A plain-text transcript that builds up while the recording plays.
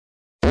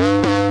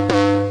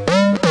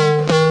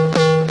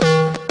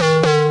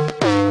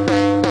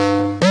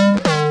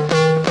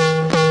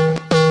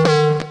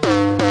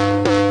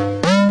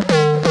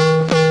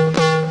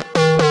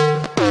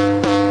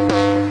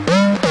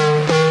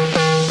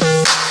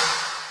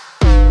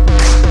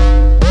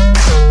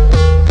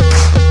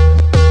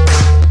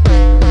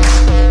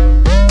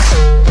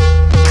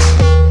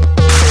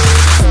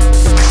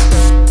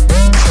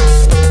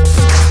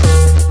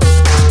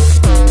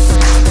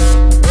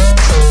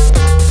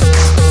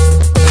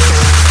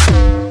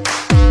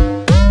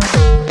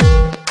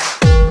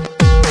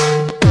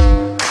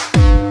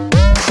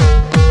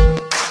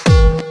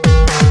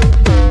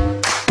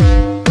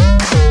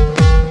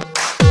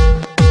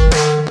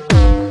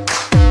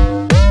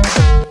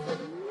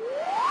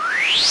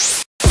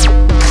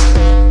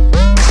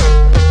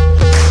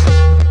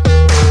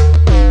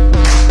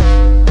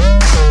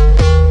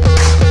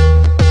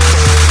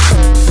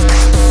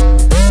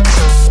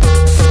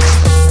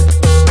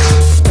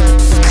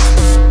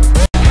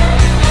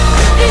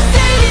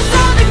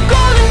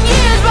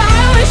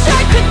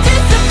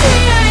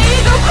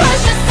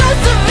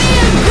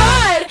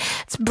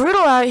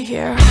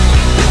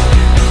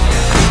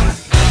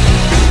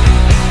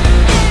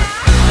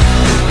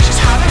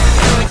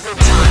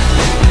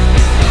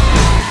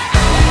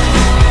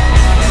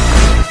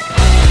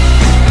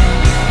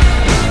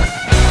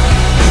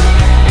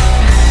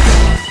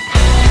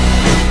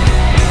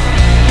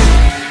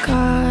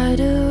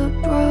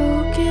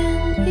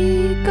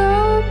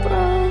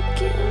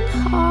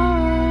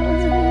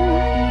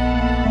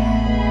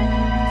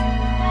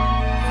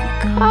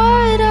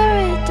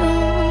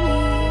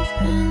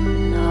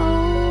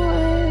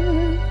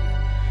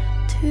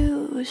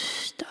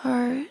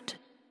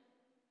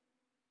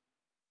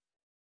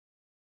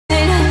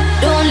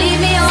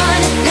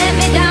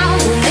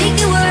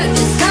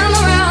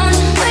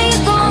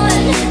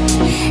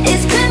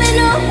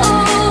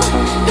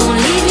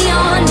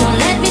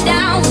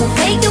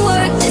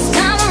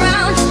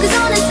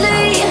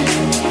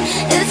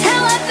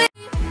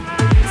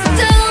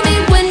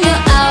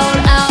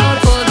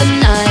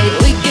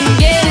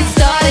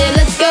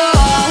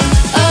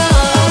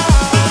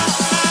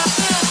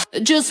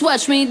Just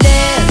watch me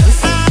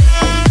dance.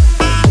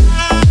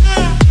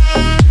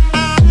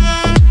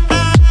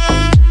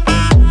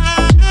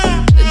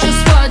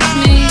 Just watch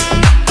me.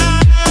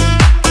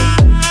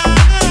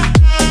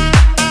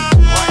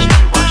 Watch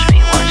me.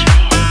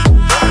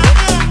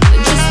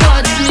 Just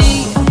watch me.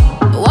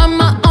 I'm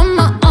on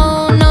my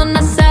own on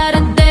a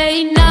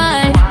Saturday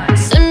night.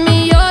 Send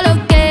me your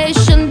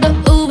location, the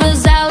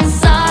Uber's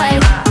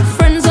outside.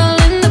 Friends all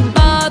in the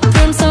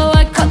bathroom, so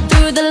I cut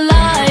through the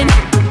line.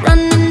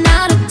 Running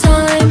out of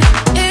time.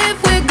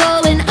 If we're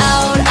going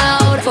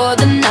out for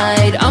the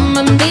night,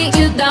 I'ma meet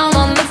you down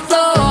on the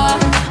floor.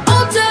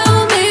 Oh,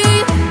 tell me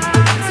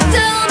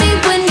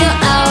when you're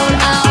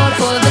out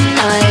for the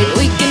night.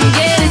 We can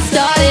get it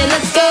started,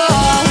 let's go.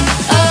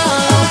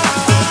 Oh,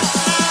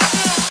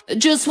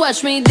 just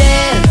watch me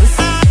dance.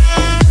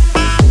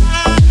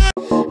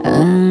 I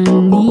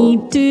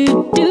need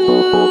to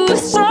do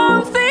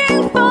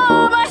something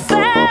for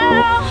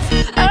myself.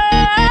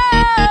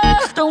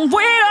 Don't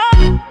wait up.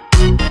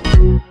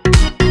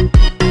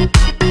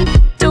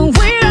 Don't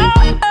wait up.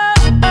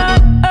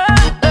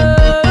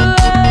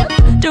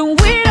 Don't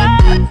wait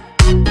up.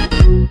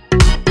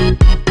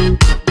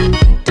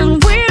 Don't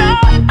wait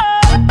up.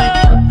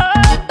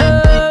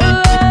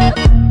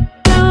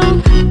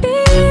 Don't be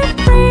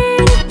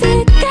afraid to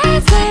take a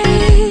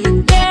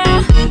swing.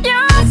 Yeah,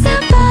 you're so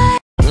fine.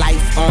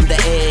 Life on the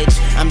edge,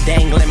 I'm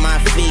dangling my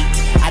feet.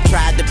 I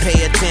tried to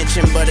pay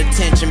attention, but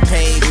attention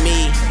paid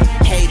me.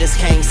 Haters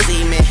can't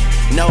see me,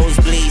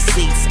 nosebleed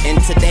seats.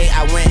 And today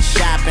I went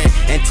shopping,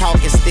 and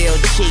talk is still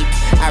cheap.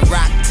 I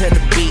rock to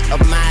the beat of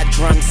my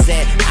drum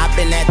set. I've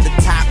been at the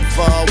top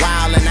for a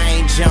while and I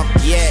ain't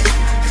jumped yet.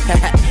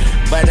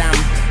 But I'm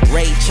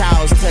Ray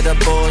Charles to the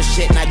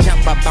bullshit, and I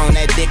jump up on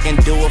that dick and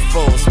do a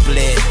full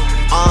split.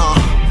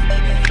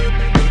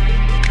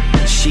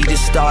 She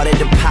just started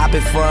to pop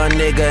it for a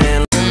nigga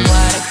and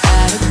What I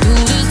gotta do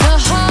is the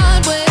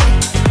hard way.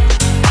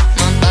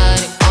 My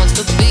body wants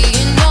to be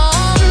in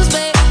arms,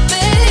 baby.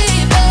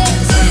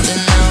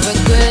 Something I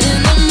regret in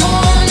the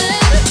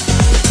morning.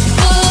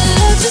 But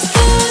love just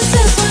can't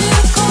resist when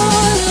you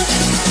call it.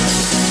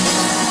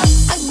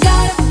 I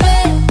got a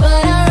bed,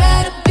 but I'd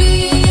rather be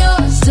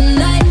yours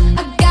tonight.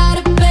 I got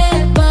a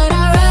bed, but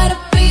I'd rather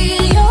be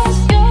yours.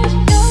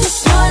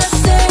 That's what I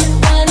said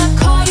when I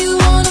call you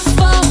on the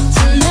phone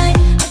tonight.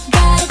 I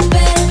got a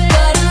bed,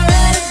 but I'd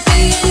rather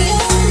be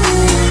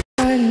yours.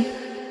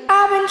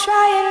 I've been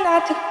trying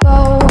not to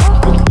go